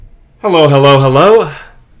Hello, hello, hello.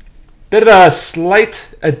 Bit of a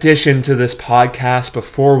slight addition to this podcast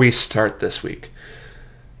before we start this week.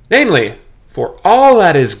 Namely, for all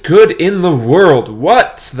that is good in the world,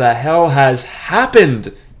 what the hell has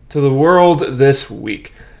happened to the world this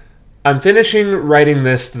week? I'm finishing writing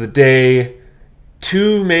this the day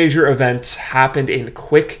two major events happened in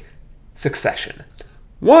quick succession.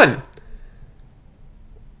 One,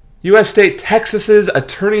 U.S. State Texas's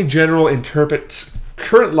Attorney General interprets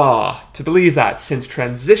current law to believe that since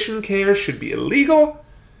transition care should be illegal,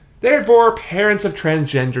 therefore parents of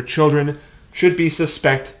transgender children should be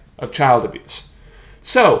suspect of child abuse.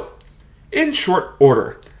 So, in short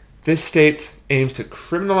order, this state aims to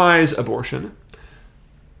criminalize abortion,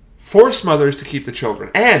 force mothers to keep the children,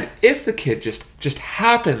 and if the kid just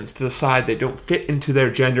happens to decide they don't fit into their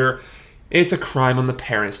gender, it's a crime on the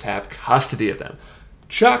parents to have custody of them.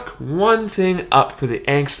 Chuck one thing up for the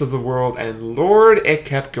angst of the world, and Lord, it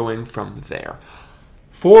kept going from there.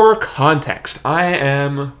 For context, I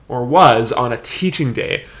am, or was, on a teaching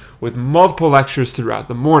day with multiple lectures throughout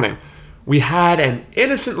the morning. We had an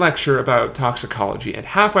innocent lecture about toxicology, and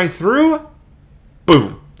halfway through,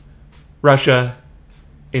 boom, Russia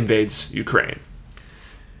invades Ukraine.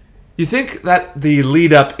 You think that the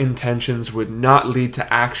lead-up intentions would not lead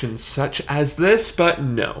to actions such as this, but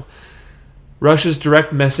no. Russia's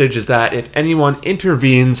direct message is that if anyone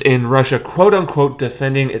intervenes in Russia, quote-unquote,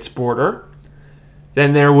 defending its border,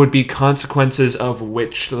 then there would be consequences of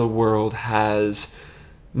which the world has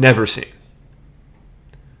never seen.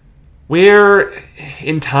 We're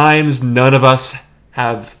in times none of us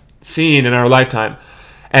have seen in our lifetime,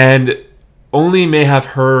 and only may have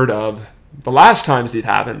heard of the last times it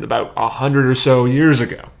happened, about 100 or so years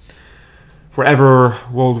ago. Whatever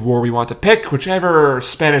World War we want to pick, whichever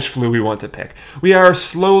Spanish flu we want to pick. We are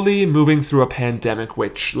slowly moving through a pandemic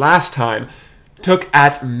which last time took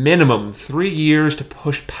at minimum 3 years to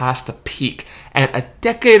push past the peak and a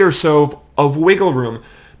decade or so of wiggle room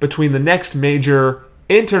between the next major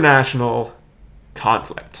international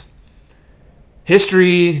conflict.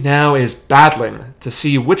 History now is battling to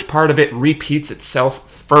see which part of it repeats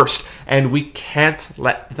itself first, and we can't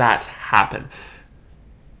let that happen.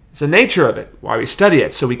 It's the nature of it, why we study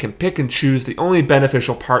it, so we can pick and choose the only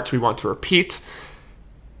beneficial parts we want to repeat,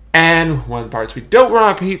 and when the parts we don't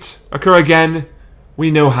want to repeat occur again,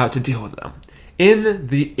 we know how to deal with them. In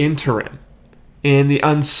the interim, in the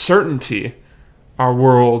uncertainty our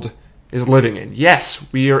world is living in,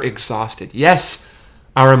 yes, we are exhausted. Yes,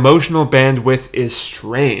 our emotional bandwidth is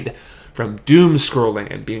strained from doom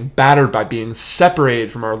scrolling and being battered by being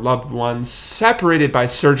separated from our loved ones, separated by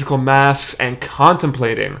surgical masks, and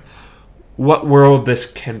contemplating what world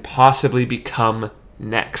this can possibly become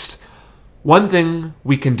next. One thing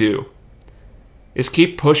we can do is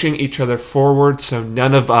keep pushing each other forward so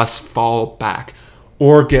none of us fall back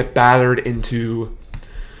or get battered into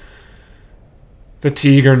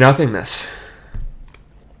fatigue or nothingness.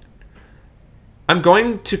 I'm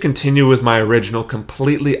going to continue with my original,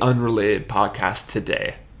 completely unrelated podcast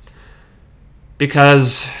today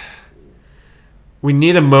because we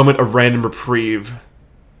need a moment of random reprieve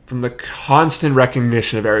from the constant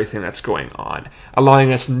recognition of everything that's going on,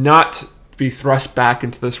 allowing us not to be thrust back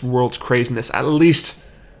into this world's craziness, at least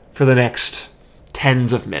for the next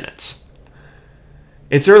tens of minutes.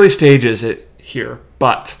 It's early stages here,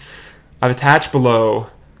 but I've attached below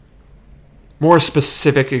more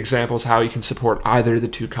specific examples how you can support either of the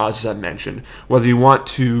two causes I've mentioned, whether you want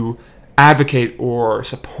to advocate or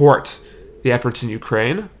support the efforts in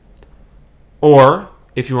Ukraine, or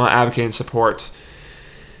if you want to advocate and support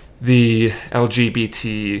the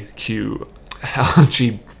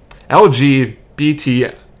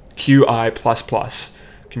LGBTQI++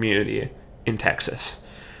 community in Texas.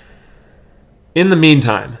 In the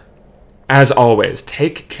meantime, as always,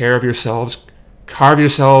 take care of yourselves. Carve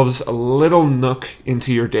yourselves a little nook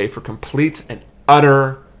into your day for complete and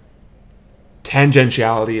utter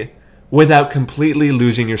tangentiality without completely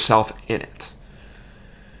losing yourself in it.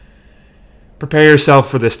 Prepare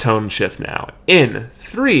yourself for this tone shift now. In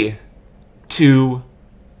 3, 2,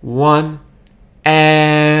 1,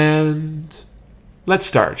 and let's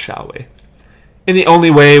start, shall we? In the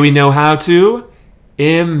only way we know how to,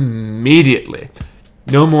 immediately.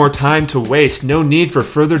 No more time to waste, no need for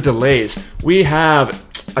further delays. We have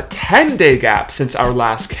a 10-day gap since our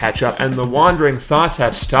last catch-up, and the wandering thoughts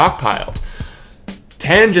have stockpiled.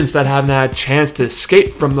 Tangents that haven't had a chance to escape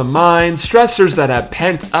from the mind, stressors that have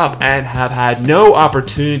pent up and have had no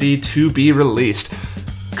opportunity to be released.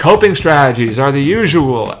 Coping strategies are the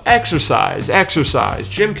usual. Exercise.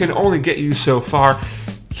 Gym can only get you so far.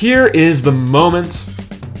 Here is the moment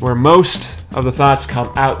where most of the thoughts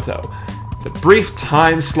come out, though. The brief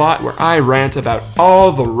time slot where I rant about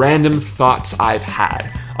all the random thoughts I've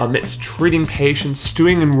had, amidst treating patients,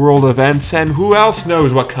 stewing in world events, and who else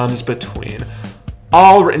knows what comes between.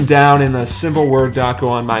 All written down in a simple Word doco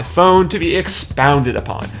on my phone to be expounded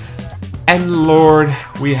upon. And Lord,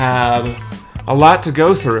 we have a lot to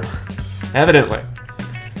go through, evidently.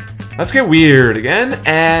 Let's get weird again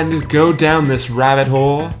and go down this rabbit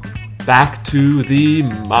hole back to the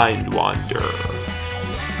Mind Wander.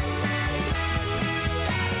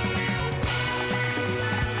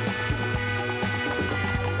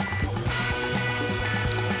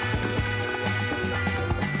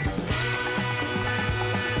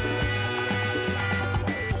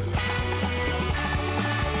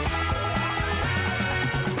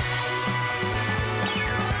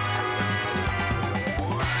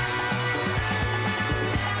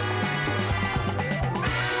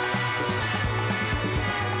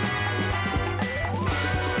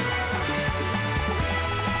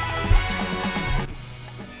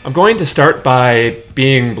 I'm going to start by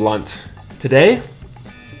being blunt. Today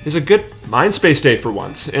is a good Mindspace day for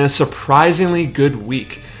once, and a surprisingly good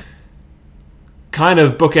week. Kind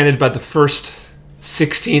of bookended by the first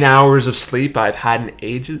 16 hours of sleep I've had in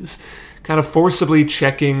ages, kind of forcibly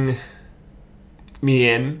checking me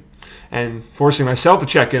in, and forcing myself to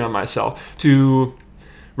check in on myself, to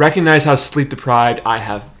recognize how sleep deprived I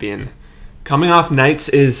have been. Coming off nights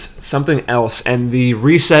is something else, and the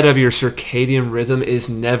reset of your circadian rhythm is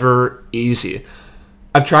never easy.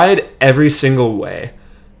 I've tried every single way.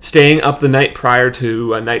 Staying up the night prior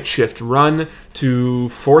to a night shift run, to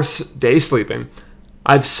force day sleeping.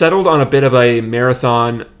 I've settled on a bit of a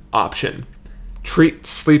marathon option. Treat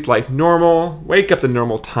sleep like normal, wake up the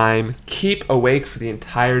normal time, keep awake for the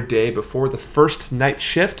entire day before the first night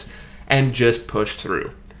shift, and just push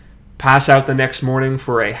through. Pass out the next morning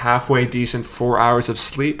for a halfway decent 4 hours of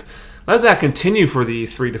sleep. Let that continue for the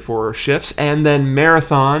 3 to 4 shifts, and then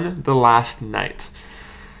marathon the last night.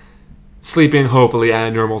 Sleeping hopefully at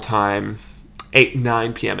a normal time,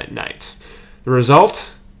 8-9 p.m. at night. The result?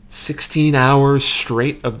 16 hours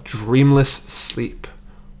straight of dreamless sleep.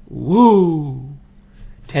 Woo!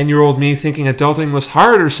 10-year-old me thinking adulting was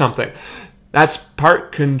hard or something. That's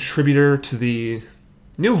part contributor to the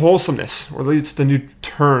new wholesomeness, or at least the new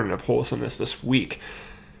turn of wholesomeness this week.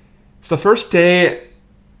 It's the first day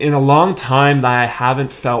in a long time that I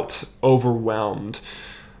haven't felt overwhelmed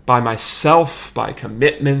by myself, by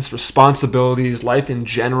commitments, responsibilities, life in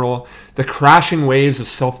general, the crashing waves of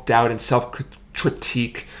self-doubt and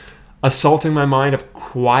self-critique assaulting my mind have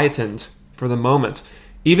quietened for the moment.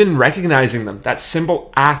 Even recognizing them, that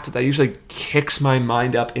simple act that usually kicks my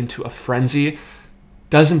mind up into a frenzy,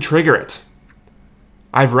 doesn't trigger it.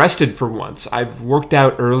 I've rested for once. I've worked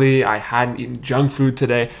out early. I hadn't eaten junk food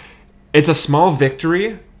today. It's a small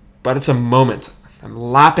victory, but it's a moment. I'm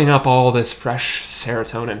lapping up all this fresh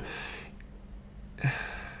serotonin.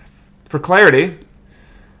 For clarity,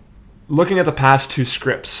 looking at the past 2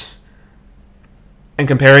 scripts and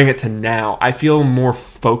comparing it to now, I feel more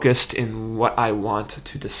focused in what I want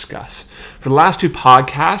to discuss. For the last 2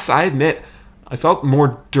 podcasts, I admit I felt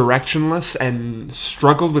more directionless and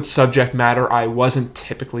struggled with subject matter I wasn't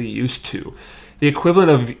typically used to. The equivalent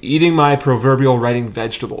of eating my proverbial writing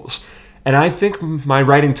vegetables. And I think my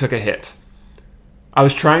writing took a hit. I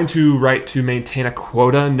was trying to write to maintain a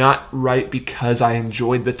quota, not write because I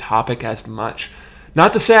enjoyed the topic as much.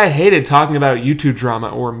 Not to say I hated talking about YouTube drama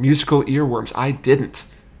or musical earworms. I didn't.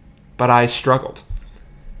 But I struggled.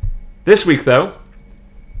 This week, though,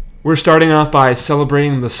 we're starting off by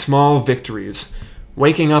celebrating the small victories,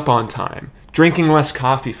 waking up on time, drinking less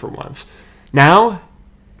coffee for once. Now,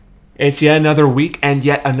 it's yet another week and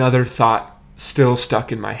yet another thought still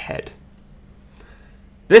stuck in my head.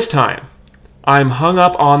 This time, I'm hung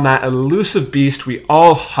up on that elusive beast we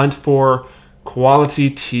all hunt for,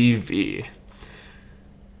 quality TV.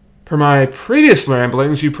 Per my previous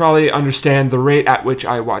ramblings, you probably understand the rate at which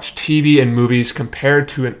I watch TV and movies compared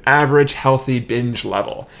to an average healthy binge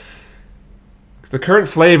level. The current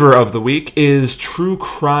flavor of the week is true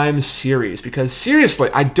crime series, because seriously,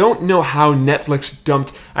 I don't know how Netflix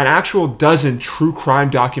dumped an actual dozen true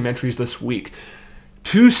crime documentaries this week.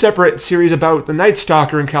 2 separate series about the Night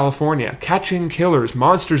Stalker in California, catching killers,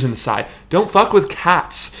 monsters inside, don't fuck with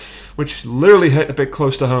cats, which literally hit a bit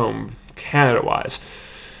close to home, Canada-wise.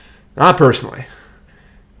 Not personally.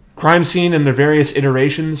 Crime Scene and their various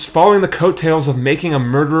iterations, following the coattails of Making a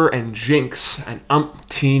Murderer and Jinx, an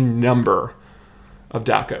umpteen number of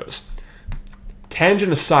docos.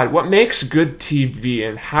 Tangent aside, what makes good TV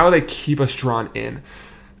and how they keep us drawn in?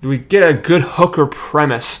 Do we get a good hook or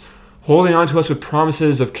premise, holding on to us with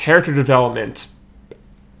promises of character development,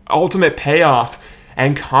 ultimate payoff,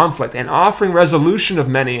 and conflict, and offering resolution of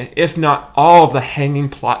many, if not all, of the hanging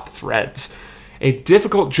plot threads. A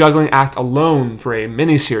difficult juggling act alone for a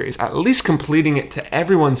miniseries, at least completing it to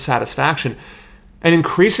everyone's satisfaction, and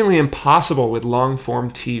increasingly impossible with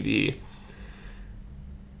long-form TV.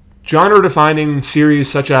 Genre-defining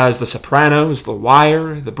series such as The Sopranos, The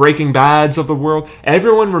Wire, The Breaking Bads of the world,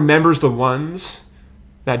 everyone remembers the ones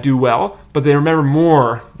that do well, but they remember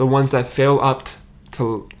more the ones that fail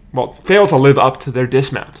to live up to their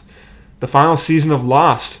dismount. The final season of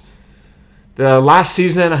Lost, the last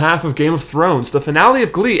season and a half of Game of Thrones, the finale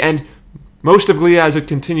of Glee, and most of Glee as it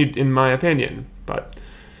continued, in my opinion. But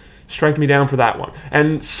strike me down for that one.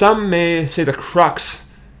 And some may say the crux,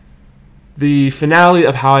 the finale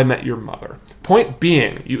of How I Met Your Mother. Point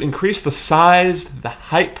being, you increase the size, the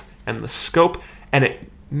hype, and the scope, and it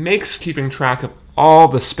makes keeping track of all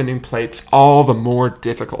the spinning plates all the more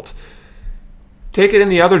difficult. Take it in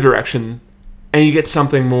the other direction, and you get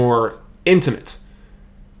something more intimate.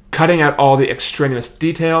 Cutting out all the extraneous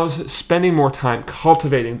details, spending more time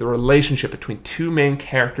cultivating the relationship between two main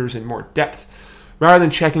characters in more depth, rather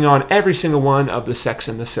than checking on every single one of the Sex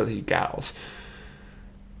and the City gals.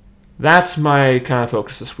 That's my kind of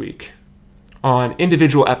focus this week, on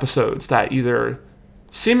individual episodes that either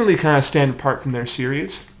seemingly kind of stand apart from their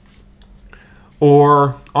series,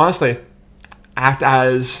 or, honestly, act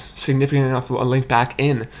as significant enough to link back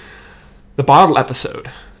in. The Bottle episode.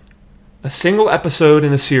 A single episode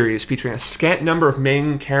in a series featuring a scant number of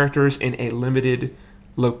main characters in a limited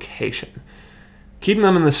location. Keeping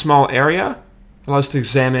them in a small area allows us to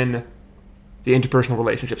examine the interpersonal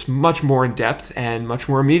relationships much more in depth and much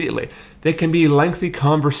more immediately. They can be lengthy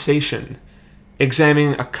conversation,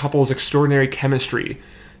 examining a couple's extraordinary chemistry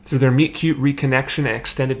through their meet-cute reconnection and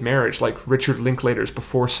extended marriage, like Richard Linklater's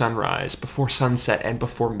Before Sunrise, Before Sunset, and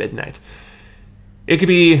Before Midnight. It could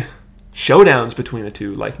be showdowns between the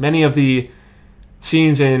two, like many of the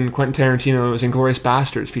scenes in Quentin Tarantino's Inglourious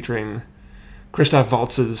Basterds featuring Christoph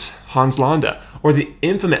Waltz's Hans Landa, or the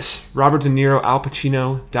infamous Robert De Niro Al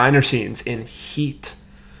Pacino diner scenes in Heat.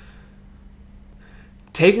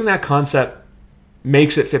 Taking that concept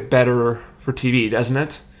makes it fit better for TV, doesn't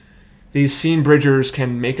it? These scene bridgers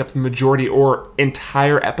can make up the majority or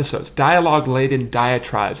entire episodes, dialogue-laden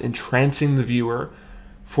diatribes entrancing the viewer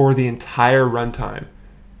for the entire runtime,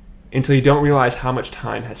 until you don't realize how much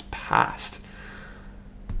time has passed.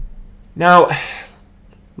 Now,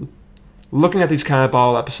 looking at these kind of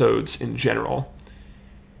bottle episodes in general,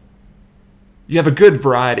 you have a good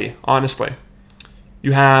variety, honestly.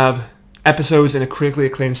 You have episodes in a critically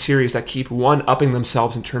acclaimed series that keep one-upping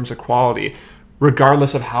themselves in terms of quality,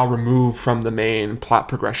 regardless of how removed from the main plot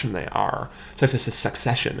progression they are, such as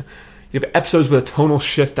Succession. You have episodes with a tonal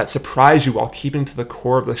shift that surprise you while keeping to the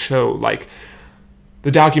core of the show, like the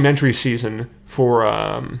documentary season for,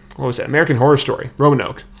 American Horror Story,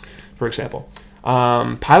 Roanoke, for example.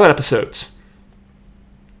 Pilot episodes,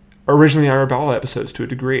 originally Arabella episodes to a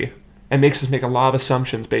degree, and makes us make a lot of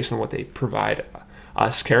assumptions based on what they provide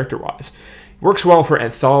us character-wise. It works well for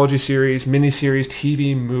anthology series, miniseries,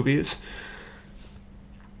 TV, movies.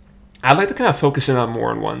 I'd like to kind of focus in on more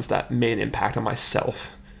on ones that made an impact on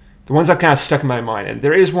myself. The ones that kind of stuck in my mind. And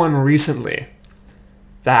there is one recently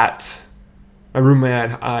that my roommate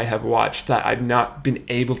and I have watched that I've not been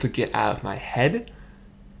able to get out of my head.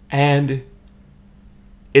 And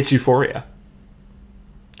it's Euphoria.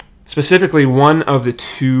 Specifically, one of the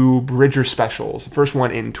two Bridger specials. The first one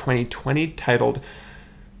in 2020 titled,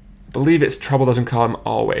 I believe it's Trouble Doesn't Come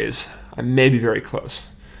Always. I may be very close.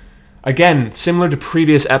 Again, similar to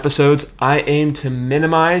previous episodes, I aim to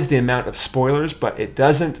minimize the amount of spoilers, but it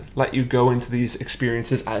doesn't let you go into these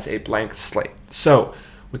experiences as a blank slate. So,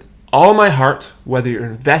 with all my heart, whether you're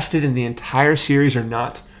invested in the entire series or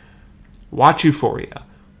not, watch Euphoria.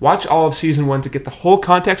 Watch all of Season 1 to get the whole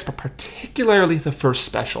context, but particularly the first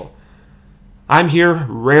special. I'm here,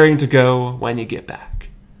 raring to go when you get back.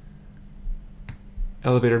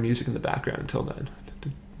 Elevator music in the background until then.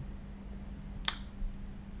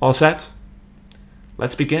 All set?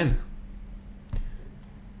 Let's begin.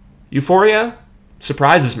 Euphoria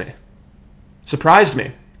surprises me. Surprised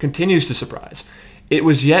me. Continues to surprise. It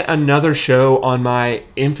was yet another show on my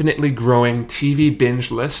infinitely growing TV binge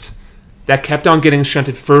list that kept on getting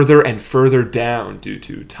shunted further and further down due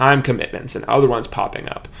to time commitments and other ones popping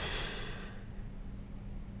up.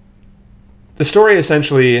 The story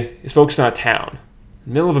essentially is focused on a town,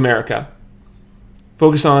 in the middle of America,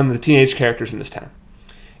 focused on the teenage characters in this town.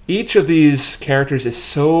 Each of these characters is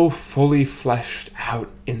so fully fleshed out,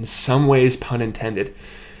 in some ways, pun intended.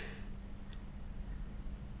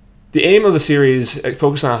 The aim of the series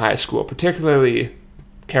focuses on high school, particularly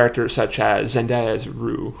characters such as Zendaya's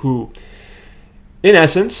Rue, who, in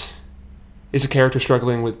essence, is a character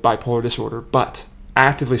struggling with bipolar disorder, but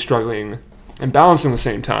actively struggling and balancing at the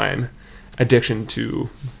same time addiction to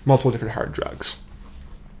multiple different hard drugs.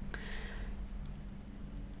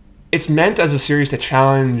 It's meant as a series to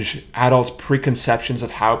challenge adults' preconceptions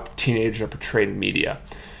of how teenagers are portrayed in media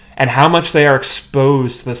and how much they are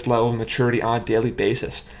exposed to this level of maturity on a daily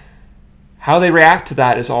basis. How they react to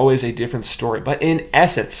that is always a different story, but in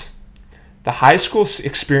essence, the high school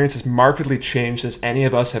experience has markedly changed as any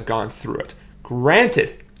of us have gone through it.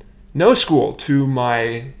 Granted, no school, to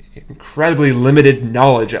my incredibly limited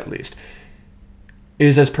knowledge at least,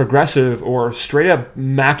 is as progressive or straight up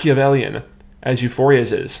Machiavellian as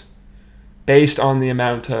Euphoria's is, based on the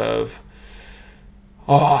amount of,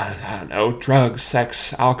 drugs,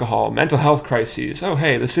 sex, alcohol, mental health crises. Oh,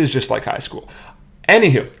 hey, this is just like high school.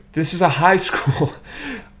 Anywho, this is a high school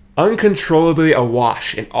uncontrollably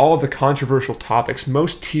awash in all of the controversial topics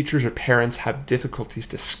most teachers or parents have difficulties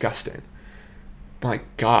discussing. My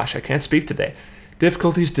gosh, I can't speak today.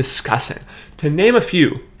 Difficulties discussing. To name a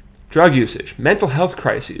few: drug usage, mental health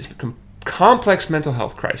crises, complex mental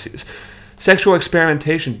health crises, sexual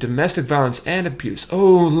experimentation, domestic violence, and abuse.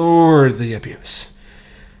 Oh Lord, the abuse.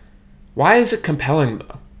 Why is it compelling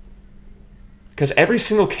though? Because every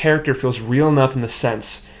single character feels real enough in the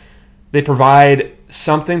sense they provide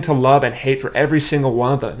something to love and hate for every single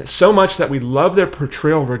one of them. It's so much that we love their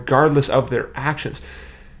portrayal regardless of their actions.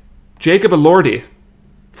 Jacob Elordi,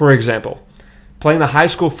 for example, playing the high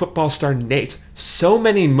school football star Nate. So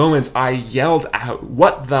many moments I yelled out,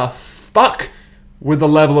 "What the fuck?" with the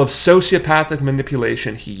level of sociopathic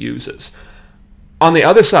manipulation he uses. On the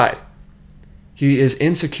other side, he is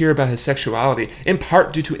insecure about his sexuality, in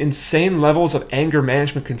part due to insane levels of anger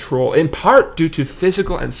management control, in part due to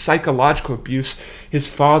physical and psychological abuse his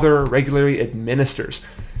father regularly administers.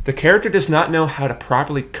 The character does not know how to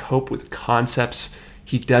properly cope with concepts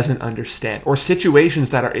he doesn't understand, or situations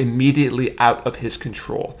that are immediately out of his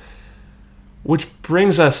control. Which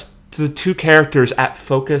brings us to the two characters at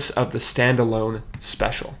focus of the standalone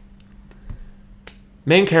special.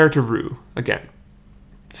 Main character Rue, again,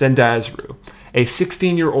 Zendaya's Rue, a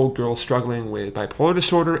 16-year-old girl struggling with bipolar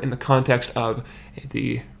disorder in the context of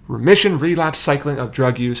the remission relapse cycling of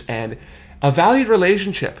drug use and a valued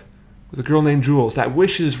relationship with a girl named Jules that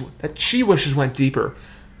she wishes went deeper,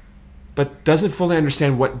 but doesn't fully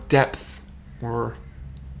understand what depth or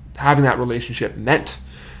having that relationship meant.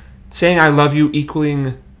 Saying "I love you,"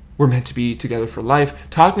 equaling "we're meant to be together for life,"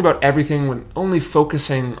 talking about everything when only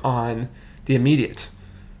focusing on the immediate.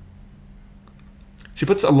 She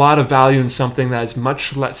puts a lot of value in something that is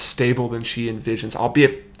much less stable than she envisions,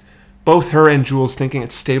 albeit both her and Jules thinking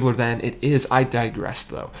it's stabler than it is. I digress,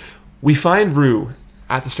 though. We find Rue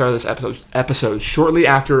at the start of this episode shortly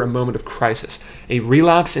after a moment of crisis, a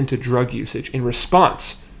relapse into drug usage in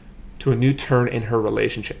response to a new turn in her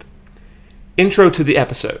relationship. Intro to the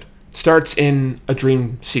episode starts in a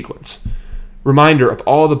dream sequence. Reminder of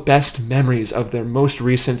all the best memories of their most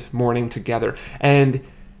recent morning together, and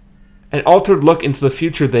an altered look into the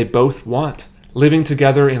future they both want. Living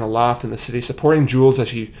together in a loft in the city, supporting Jules as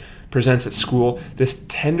she presents at school. This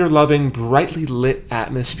tender, loving, brightly lit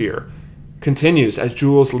atmosphere continues as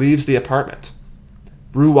Jules leaves the apartment.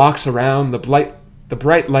 Rue walks around, the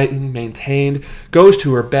bright lighting maintained, goes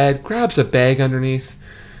to her bed, grabs a bag underneath,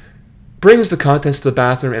 brings the contents to the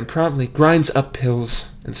bathroom, and promptly grinds up pills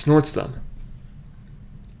and snorts them.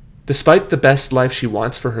 Despite the best life she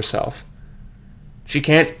wants for herself, she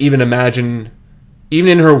can't even imagine, even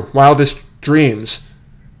in her wildest dreams,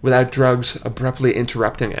 without drugs abruptly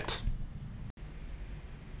interrupting it.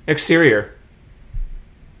 Exterior.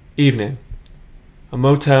 Evening. A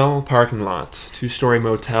motel parking lot. 2-story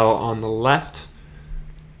motel on the left.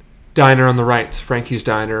 Diner on the right. Frankie's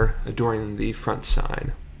Diner adorning the front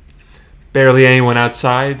sign. Barely anyone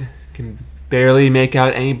outside. Can barely make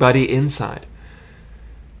out anybody inside.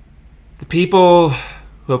 The people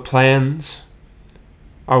who have plans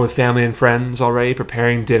are with family and friends already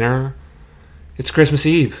preparing dinner. It's Christmas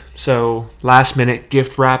Eve, so last minute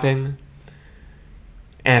gift wrapping.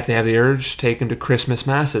 And if they have the urge, taken to Christmas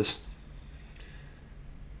masses.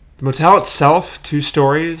 The motel itself, 2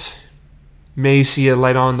 stories. May see a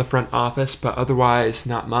light on the front office, but otherwise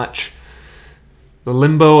not much. The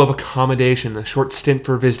limbo of accommodation, a short stint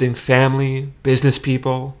for visiting family, business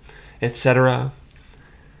people, etc.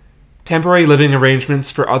 Temporary living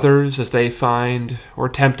arrangements for others as they find or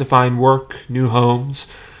attempt to find work, new homes,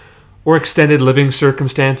 or extended living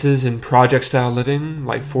circumstances in project-style living,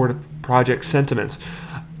 like for Project Sentiment.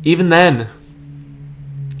 Even then,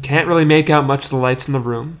 can't really make out much of the lights in the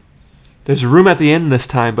room. There's a room at the end this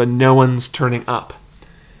time, but no one's turning up.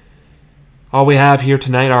 All we have here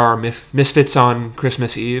tonight are our misfits on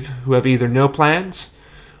Christmas Eve who have either no plans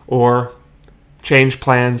or change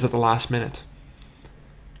plans at the last minute.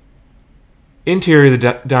 Interior of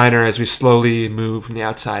the diner, as we slowly move from the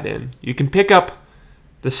outside in, you can pick up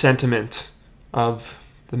the sentiment of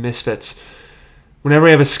the misfits whenever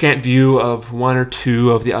we have a scant view of one or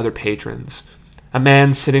two of the other patrons. A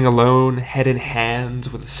man sitting alone, head in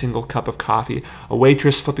hands with a single cup of coffee, a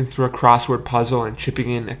waitress flipping through a crossword puzzle and chipping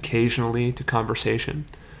in occasionally to conversation.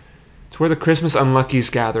 It's where the Christmas unluckies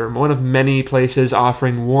gather, one of many places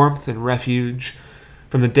offering warmth and refuge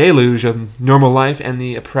from the deluge of normal life and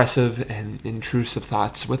the oppressive and intrusive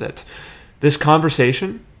thoughts with it. This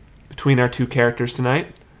conversation between our two characters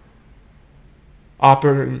tonight,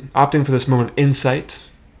 opting for this moment of insight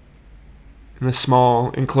in the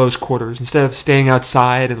small enclosed quarters, instead of staying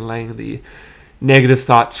outside and letting the negative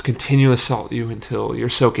thoughts continually assault you until you're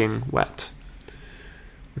soaking wet.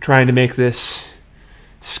 We're trying to make this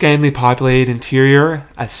scantily populated interior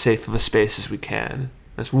as safe of a space as we can,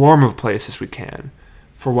 as warm of a place as we can,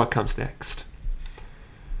 for what comes next.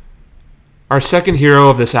 Our second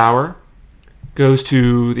hero of this hour goes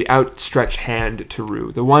to the outstretched hand to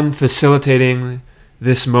Rue, the one facilitating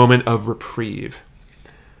this moment of reprieve.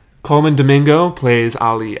 Coleman Domingo plays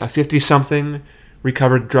Ali, a 50-something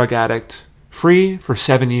recovered drug addict, free for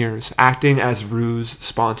 7 years, acting as Rue's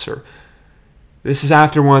sponsor. This is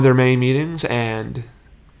after one of their many meetings, and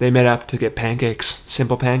they met up to get pancakes,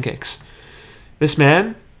 simple pancakes. This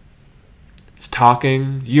man is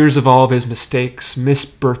talking years of all of his mistakes,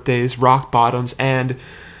 missed birthdays, rock bottoms, and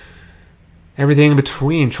everything in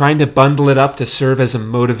between, trying to bundle it up to serve as a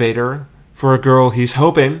motivator for a girl he's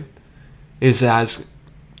hoping is as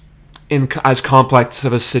complex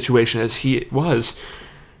of a situation as he was,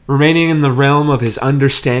 remaining in the realm of his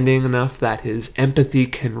understanding enough that his empathy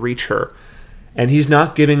can reach her, and he's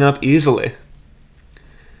not giving up easily.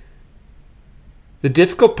 The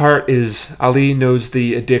difficult part is Ali knows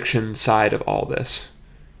the addiction side of all this.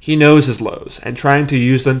 He knows his lows, and trying to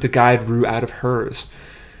use them to guide Rue out of hers.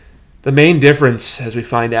 The main difference, as we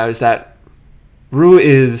find out, is that Rue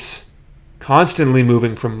is constantly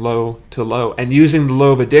moving from low to low and using the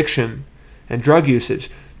low of addiction and drug usage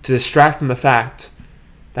to distract from the fact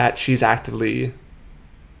that she's actively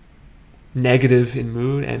negative in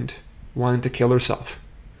mood and wanting to kill herself.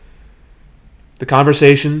 The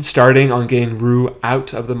conversation, starting on getting Rue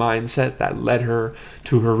out of the mindset that led her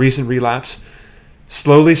to her recent relapse,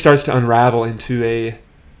 slowly starts to unravel into a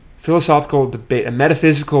philosophical debate, a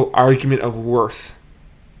metaphysical argument of worth,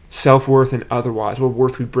 self-worth and otherwise, what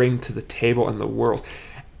worth we bring to the table and the world,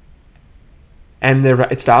 and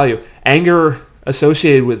its value. Anger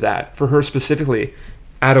associated with that, for her specifically,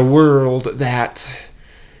 at a world that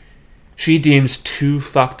she deems too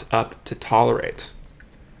fucked up to tolerate.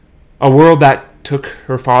 A world that took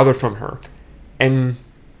her father from her and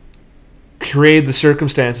created the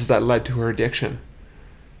circumstances that led to her addiction.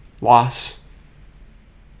 Loss,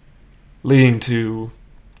 leading to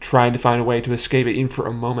trying to find a way to escape it even for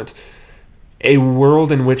a moment. A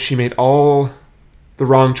world in which she made all the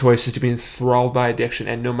wrong choices to be enthralled by addiction,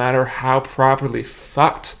 and no matter how properly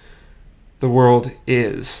fucked the world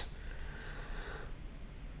is,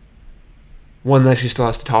 one that she still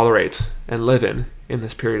has to tolerate and live in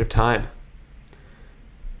this period of time.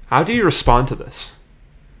 How do you respond to this?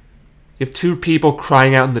 You have two people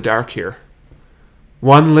crying out in the dark here.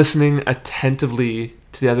 One listening attentively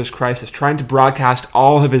to the other's crisis, trying to broadcast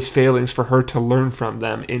all of his failings for her to learn from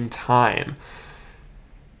them in time.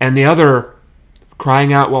 And the other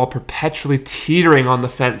crying out while perpetually teetering on the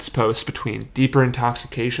fence post between deeper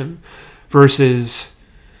intoxication versus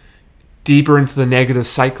deeper into the negative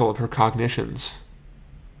cycle of her cognitions.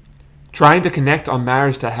 Trying to connect on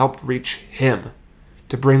matters to help reach him,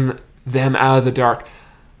 to bring them out of the dark.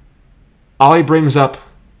 Ali brings up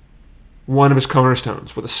one of his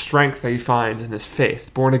cornerstones with a strength that he finds in his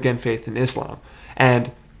faith, born-again faith in Islam,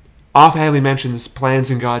 and offhandedly mentions plans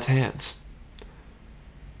in God's hands.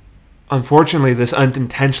 Unfortunately, this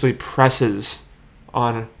unintentionally presses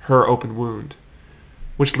on her open wound,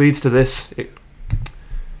 which leads to this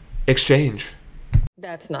exchange.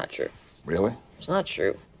 That's not true. Really? It's not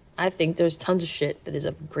true. I think there's tons of shit that is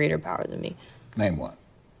of greater power than me. Name one.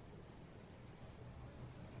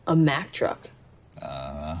 A Mack truck.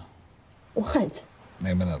 Uh-huh. What?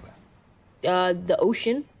 Name another. The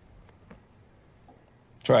ocean.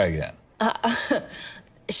 Try again.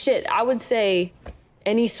 Shit, I would say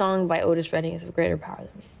any song by Otis Redding is of greater power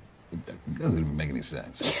than me. It doesn't even make any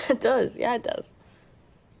sense. It does. Yeah, it does.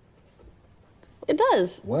 It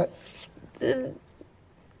does. What?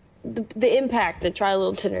 The impact that Try a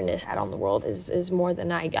Little Tenderness had on the world is more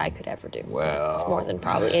than I could ever do. Well... It's more than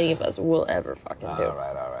probably any of us will ever fucking do. All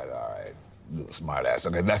right. Little smart ass.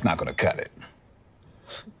 Okay, that's not gonna cut it.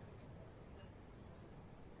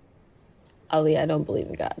 Ali, I don't believe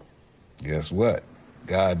in God. Guess what?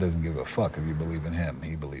 God doesn't give a fuck if you believe in him.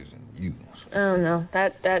 He believes in you. I don't know.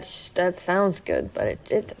 That sounds good, but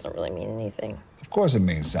it doesn't really mean anything. Of course it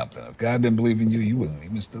means something. If God didn't believe in you, you wouldn't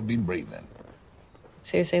even still be breathing.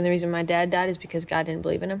 So you're saying the reason my dad died is because God didn't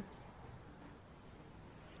believe in him?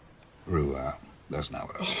 Rue, that's not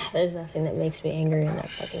what I was saying. There's nothing that makes me angry in that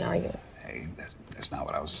fucking argument. Hey, that's not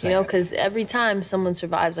what I was saying. You know, because every time someone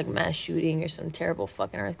survives like a mass shooting or some terrible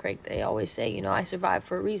fucking earthquake, they always say, you know, I survived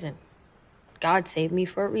for a reason. God saved me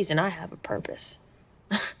for a reason. I have a purpose.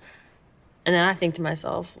 And then I think to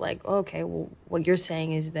myself, like, okay, well, what you're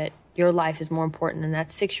saying is that your life is more important than that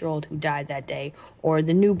 6-year-old who died that day, or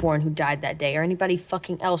the newborn who died that day, or anybody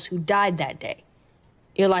fucking else who died that day.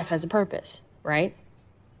 Your life has a purpose, right?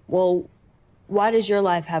 Well, why does your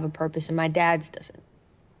life have a purpose and my dad's doesn't?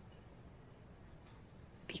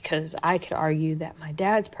 Because I could argue that my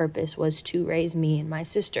dad's purpose was to raise me and my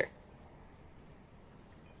sister.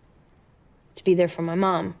 To be there for my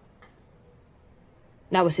mom.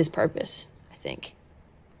 That was his purpose, I think.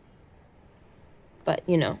 But,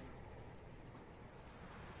 you know,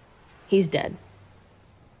 he's dead.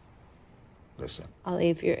 Listen. Ali,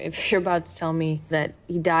 if you're about to tell me that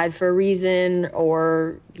he died for a reason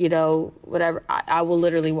or, you know, whatever, I will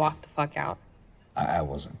literally walk the fuck out. I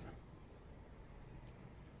wasn't.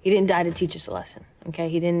 He didn't die to teach us a lesson, okay?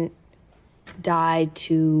 He didn't die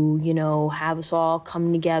to, you know, have us all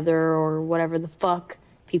come together or whatever the fuck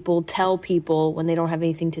people tell people when they don't have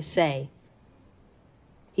anything to say.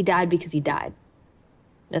 He died because he died.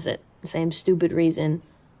 That's it. The same stupid reason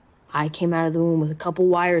I came out of the womb with a couple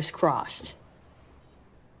wires crossed.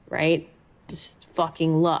 Right? Just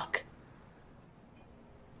fucking luck.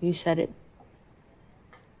 You said it.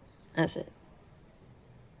 That's it.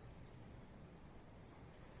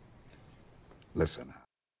 Listen.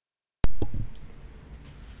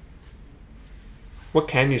 What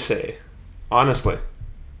can you say? Honestly.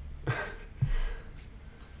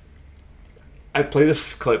 I played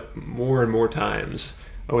this clip more and more times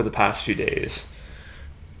over the past few days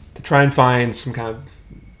to try and find some kind of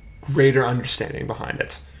greater understanding behind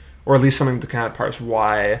it. Or at least something to kind of parse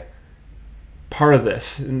why part of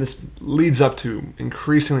this, and this leads up to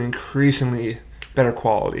increasingly better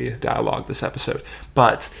quality dialogue this episode.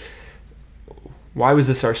 But why was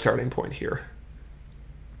this our starting point here?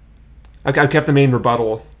 I kept the main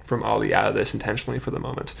rebuttal from Ali out of this intentionally for the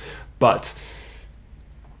moment. But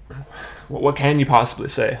what can you possibly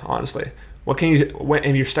say, honestly? What can you,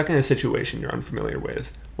 when you're stuck in a situation you're unfamiliar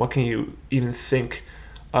with, what can you even think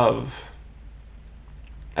of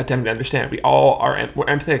attempting to understand? We're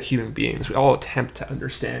empathetic human beings. We all attempt to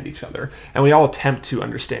understand each other. And we all attempt to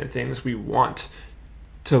understand things we want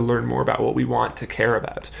to learn more about, what we want to care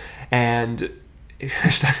about. And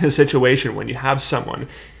you're stuck in a situation when you have someone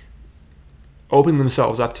open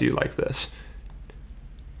themselves up to you like this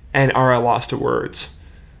and are at a loss to words.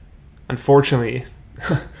 Unfortunately,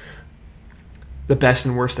 the best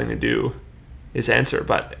and worst thing to do is answer,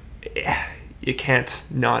 but you can't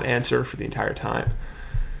not answer for the entire time.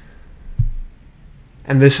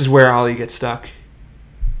 And this is where Ali gets stuck.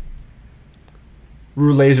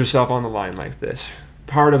 Rue lays herself on the line like this.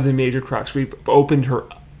 Part of the major crux. We've opened her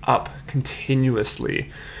up continuously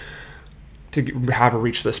to have her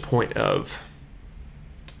reach this point of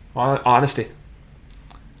honesty.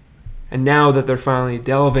 And now that they're finally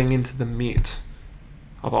delving into the meat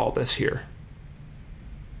of all this here,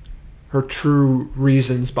 her true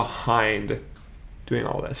reasons behind doing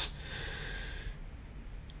all this,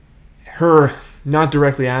 her not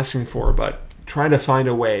directly asking for, but trying to find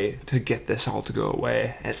a way to get this all to go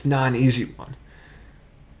away. And it's not an easy one.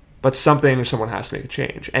 But something or someone has to make a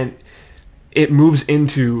change. And it moves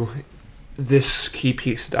into this key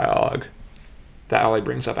piece of dialogue that Ali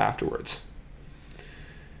brings up afterwards.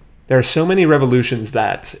 There are so many revolutions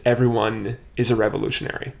that everyone is a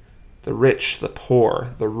revolutionary. The rich, the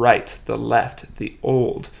poor, the right, the left, the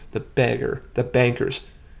old, the beggar, the bankers.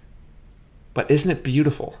 But isn't it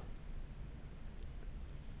beautiful?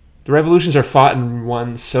 The revolutions are fought and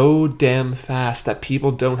won so damn fast that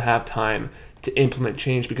people don't have time to implement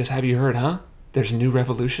change because, have you heard, huh? There's a new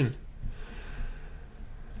revolution.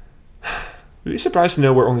 We'd be surprised to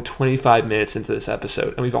know we're only 25 minutes into this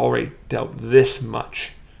episode and we've already dealt this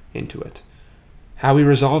much into it. Have we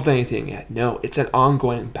resolved anything yet? No, it's an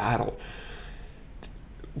ongoing battle.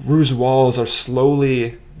 Rue's walls are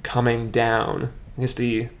slowly coming down. It's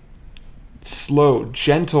the slow,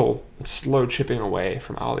 gentle, slow chipping away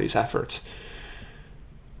from Ali's efforts.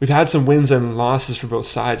 We've had some wins and losses from both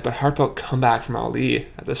sides, but heartfelt comeback from Ali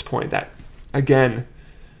at this point that, again,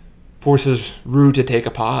 forces Rue to take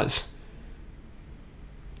a pause.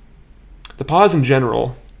 The pause in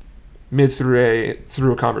general, mid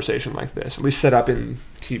through a conversation like this, at least set up in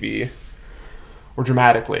TV or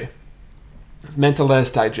dramatically, meant to let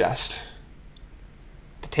us digest,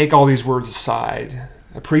 to take all these words aside,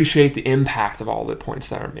 appreciate the impact of all the points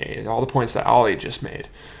that are made, all the points that Ali just made.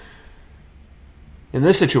 In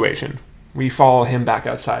this situation, we follow him back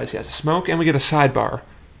outside as he has a smoke, and we get a sidebar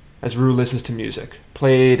as Rue listens to music,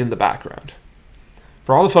 played in the background.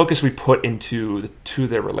 For all the focus we put into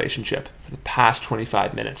their relationship for the past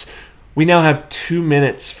 25 minutes, we now have 2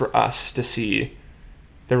 minutes for us to see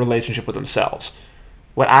their relationship with themselves.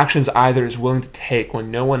 What actions either is willing to take when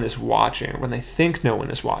no one is watching, or when they think no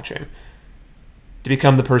one is watching, to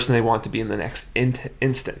become the person they want to be in the next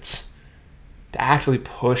instance. To actually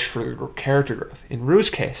push for character growth. In Rue's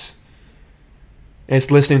case, it's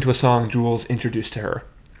listening to a song Jules introduced to her.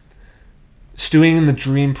 Stewing in the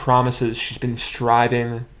dream promises she's been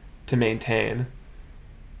striving to maintain,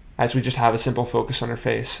 as we just have a simple focus on her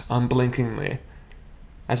face, unblinkingly,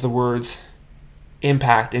 as the words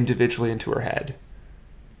impact individually into her head,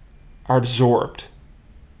 are absorbed,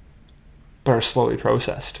 but are slowly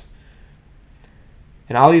processed.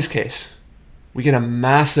 In Ali's case, we get a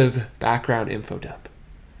massive background info dump.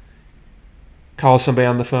 Calls somebody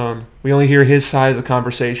on the phone. We only hear his side of the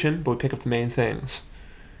conversation, but we pick up the main things.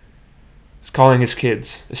 He's calling his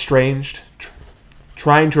kids, estranged,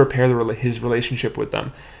 trying to repair his relationship with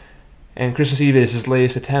them. And Christmas Eve is his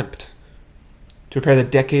latest attempt to repair the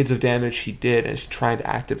decades of damage he did, and he's trying to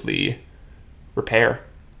actively repair.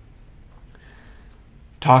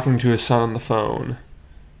 Talking to his son on the phone,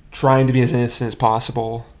 trying to be as innocent as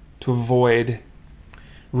possible, to avoid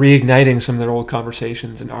reigniting some of their old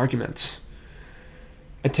conversations and arguments.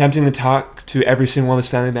 Attempting to talk to every single one of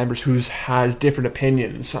his family members who has different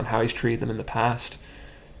opinions on how he's treated them in the past.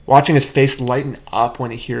 Watching his face lighten up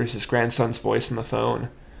when he hears his grandson's voice on the phone.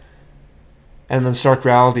 And then stark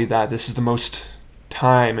reality that this is the most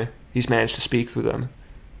time he's managed to speak with them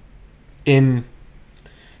in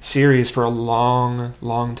series for a long,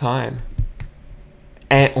 long time.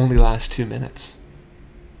 And it only lasts 2 minutes.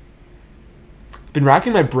 I've been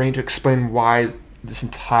racking my brain to explain why this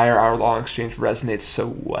entire hour-long exchange resonates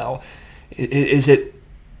so well. Is it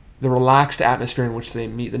the relaxed atmosphere in which they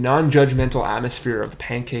meet, the non-judgmental atmosphere of the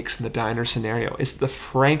pancakes in the diner scenario? Is it the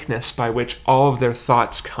frankness by which all of their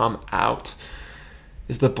thoughts come out?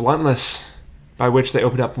 Is the bluntness by which they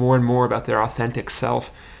open up more and more about their authentic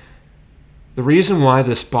self? The reason why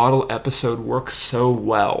this bottle episode works so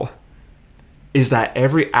well is that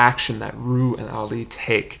every action that Rue and Ali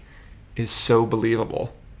take is so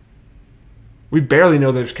believable. We barely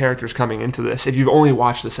know there's characters coming into this. If you've only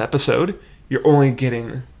watched this episode, you're only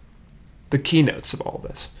getting the keynotes of all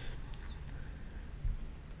this.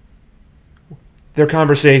 Their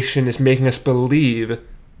conversation is making us believe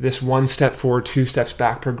this 1 step forward, 2 steps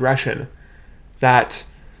back progression that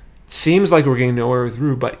seems like we're getting nowhere with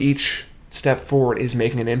Rue, but each step forward is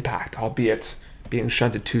making an impact, albeit being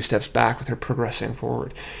shunted 2 steps back with her progressing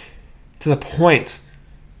forward. To the point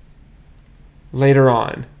later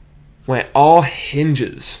on, when it all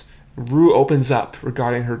hinges, Rue opens up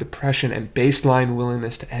regarding her depression and baseline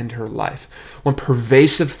willingness to end her life. One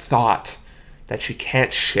pervasive thought that she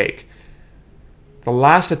can't shake. The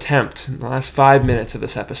last attempt, in the last 5 minutes of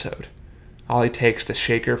this episode, all it takes to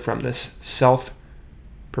shake her from this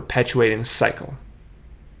self-perpetuating cycle.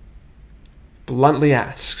 Bluntly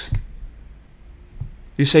asks,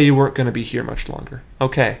 "You say you weren't going to be here much longer.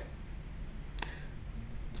 Okay.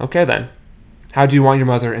 Okay then. How do you want your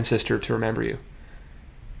mother and sister to remember you?"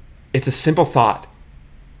 It's a simple thought,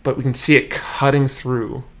 but we can see it cutting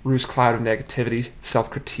through Rue's cloud of negativity,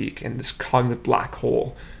 self-critique, and this cognitive black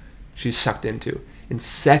hole she's sucked into. In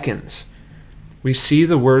seconds, we see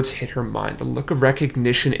the words hit her mind, the look of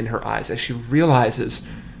recognition in her eyes as she realizes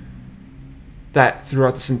that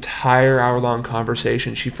throughout this entire hour-long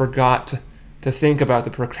conversation, she forgot to think about the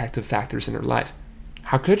protective factors in her life.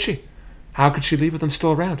 How could she? How could she leave with them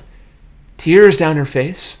still around? Tears down her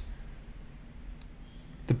face.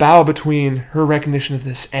 The battle between her recognition of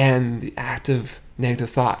this and the active negative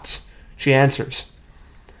thoughts. She answers,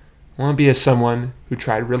 "I want to be as someone who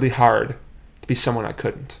tried really hard to be someone I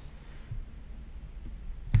couldn't."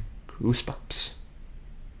 Goosebumps.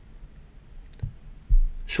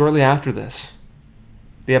 Shortly after this,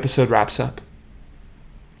 the episode wraps up.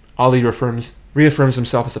 Ali reaffirms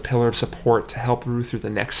himself as a pillar of support to help Rue through the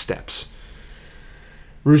next steps.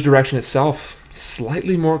 Rue's direction itself,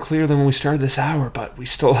 slightly more clear than when we started this hour, but we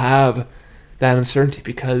still have that uncertainty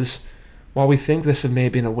because while we think this may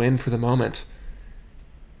have been a win for the moment,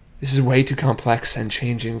 this is way too complex and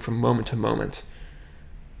changing from moment to moment.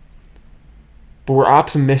 But we're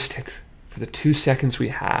optimistic for the 2 seconds we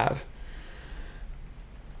have.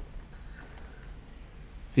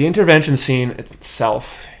 The intervention scene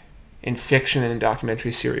itself, in fiction and in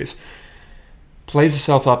documentary series, plays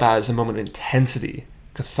itself up as a moment of intensity,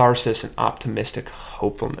 catharsis, and optimistic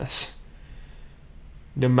hopefulness.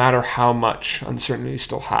 No matter how much uncertainty we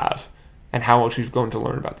still have, and how much we've grown to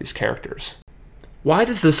learn about these characters. Why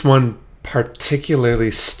does this one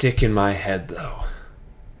particularly stick in my head, though?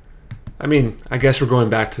 I mean, I guess we're going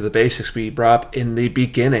back to the basics we brought up in the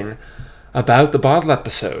beginning about the bottle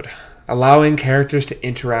episode, allowing characters to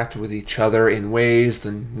interact with each other in ways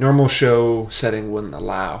the normal show setting wouldn't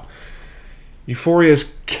allow.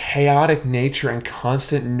 Euphoria's chaotic nature and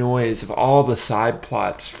constant noise of all the side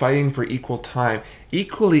plots fighting for equal time,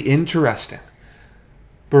 equally interesting.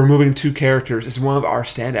 But removing 2 characters is one of our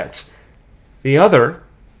standouts. The other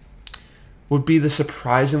would be the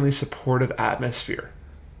surprisingly supportive atmosphere.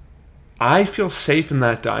 I feel safe in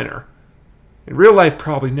that diner. In real life,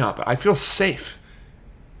 probably not, but I feel safe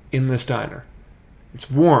in this diner.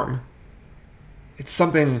 It's warm. It's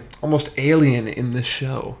something almost alien in this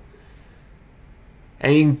show.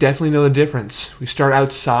 And you can definitely know the difference. We start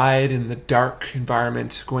outside in the dark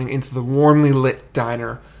environment, going into the warmly lit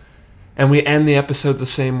diner, and we end the episode the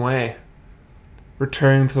same way,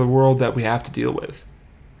 returning to the world that we have to deal with.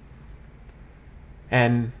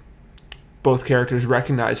 And both characters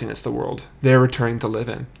recognizing it's the world they're returning to live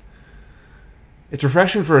in. It's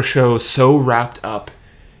refreshing for a show so wrapped up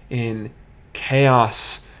in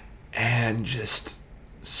chaos and just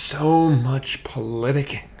so much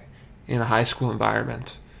politicking in a high school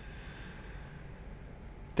environment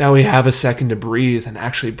that we have a second to breathe and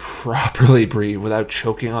actually properly breathe without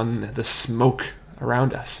choking on the smoke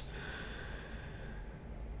around us.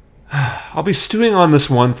 I'll be stewing on this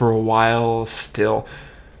one for a while still,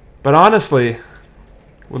 but honestly,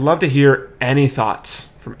 would love to hear any thoughts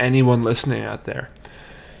from anyone listening out there.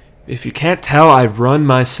 If you can't tell, I've run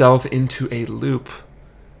myself into a loop.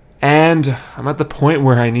 And I'm at the point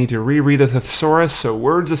where I need to reread a thesaurus so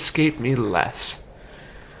words escape me less.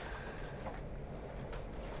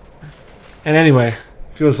 And anyway,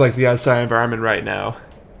 feels like the outside environment right now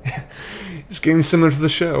is getting similar to the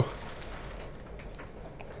show.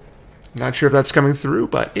 Not sure if that's coming through,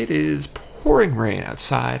 but it is pouring rain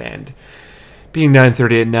outside, and being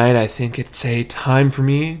 9:30 at night, I think it's a time for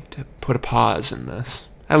me to put a pause in this,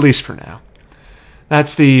 at least for now.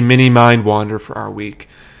 That's the mini mind wander for our week.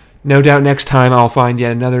 No doubt next time I'll find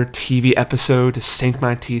yet another TV episode to sink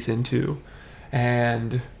my teeth into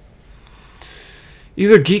and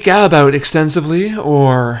either geek out about extensively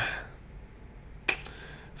or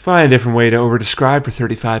find a different way to over-describe for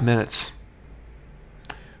 35 minutes.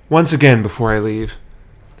 Once again, before I leave,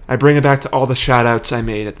 I bring it back to all the shout-outs I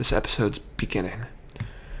made at this episode's beginning.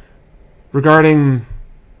 Regarding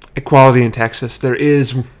equality in Texas, there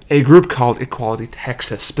is a group called Equality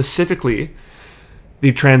Texas, specifically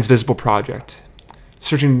the Transvisible Project,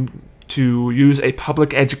 searching to use a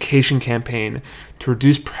public education campaign to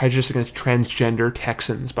reduce prejudice against transgender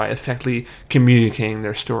Texans by effectively communicating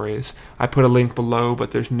their stories. I put a link below,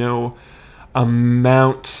 but there's no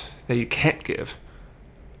amount that you can't give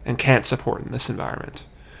and can't support in this environment.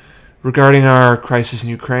 Regarding our crisis in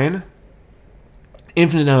Ukraine,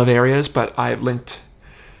 infinite number of areas, but I've linked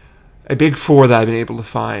a big 4 that I've been able to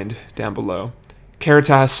find down below.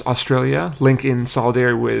 Caritas Australia, link in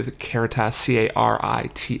solidarity with Caritas,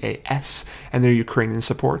 Caritas, and their Ukrainian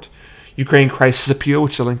support. Ukraine Crisis Appeal,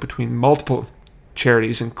 which is a link between multiple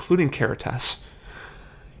charities, including Caritas.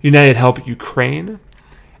 United Help Ukraine,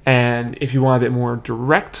 and if you want a bit more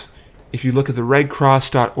direct, if you look at the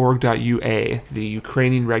redcross.org.ua, the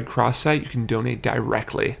Ukrainian Red Cross site, you can donate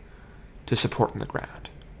directly to support on the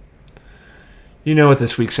ground. You know what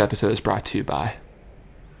this week's episode is brought to you by.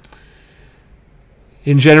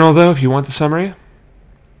 In general, though, if you want the summary,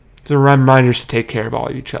 the reminders to take care of all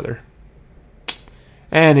of each other.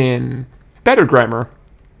 And in better grammar,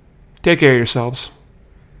 take care of yourselves.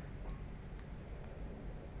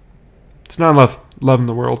 It's not love in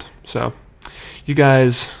the world, so you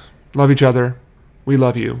guys love each other. We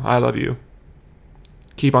love you. I love you.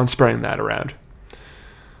 Keep on spreading that around.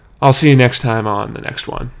 I'll see you next time on the next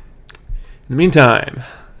one. In the meantime,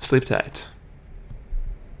 sleep tight.